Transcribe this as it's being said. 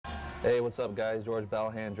Hey, what's up guys? George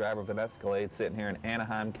Balhan, driver of an Escalade, sitting here in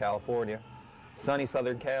Anaheim, California. Sunny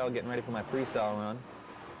Southern Cal, getting ready for my freestyle run.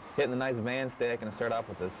 Hitting the nice van stack, and I start off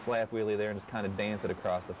with a slap wheelie there and just kind of dance it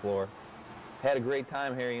across the floor. Had a great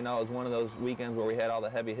time here, you know. It was one of those weekends where we had all the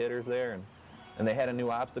heavy hitters there, and they had a new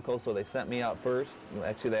obstacle, so they sent me out first.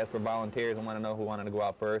 Actually, they asked for volunteers. I wanted to know who wanted to go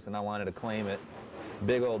out first, and I wanted to claim it.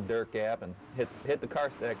 Big old dirt gap, and hit the car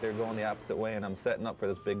stack there going the opposite way, and I'm setting up for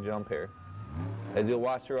this big jump here. As you'll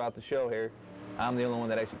watch throughout the show here, I'm the only one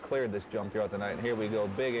that actually cleared this jump throughout the night, and here we go,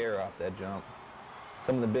 big air off that jump.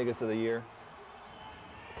 Some of the biggest of the year.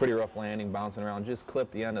 Pretty rough landing, bouncing around. Just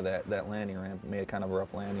clipped the end of that landing ramp, made it kind of a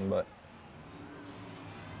rough landing, but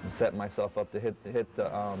I'm setting myself up to hit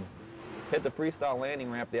the freestyle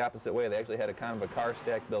landing ramp the opposite way. They actually had a kind of a car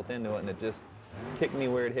stack built into it, and it just kicked me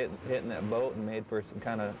where it hitting that boat and made for some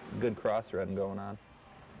kind of good cross-threading going on.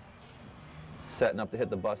 Setting up to hit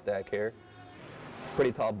the bus stack here. It's a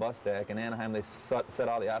pretty tall bus stack. In Anaheim, they set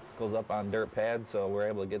all the obstacles up on dirt pads, so we're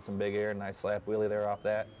able to get some big air. Nice slap wheelie there off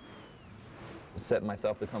that. Setting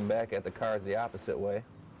myself to come back at the cars the opposite way.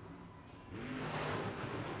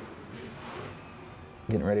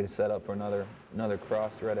 Getting ready to set up for another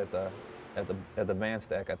cross thread at the van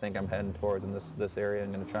stack. I think I'm heading towards in this area.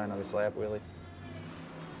 I'm going to try another slap wheelie.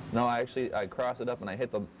 No, I crossed it up and I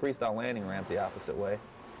hit the freestyle landing ramp the opposite way.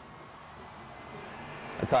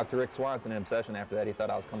 I talked to Rick Swanson in Obsession after that. He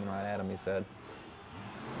thought I was coming right at him, he said.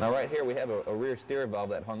 Now right here we have a rear steer valve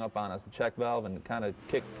that hung up on us, the check valve, and kind of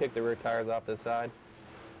kicked the rear tires off this side.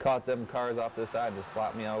 Caught them cars off this side and just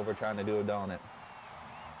flopped me over trying to do a donut.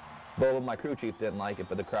 Bobo, my crew chief, didn't like it,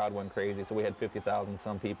 but the crowd went crazy, so we had 50,000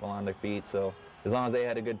 some people on their feet, so as long as they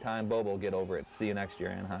had a good time, Bobo will get over it. See you next year,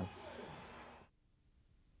 Anaheim.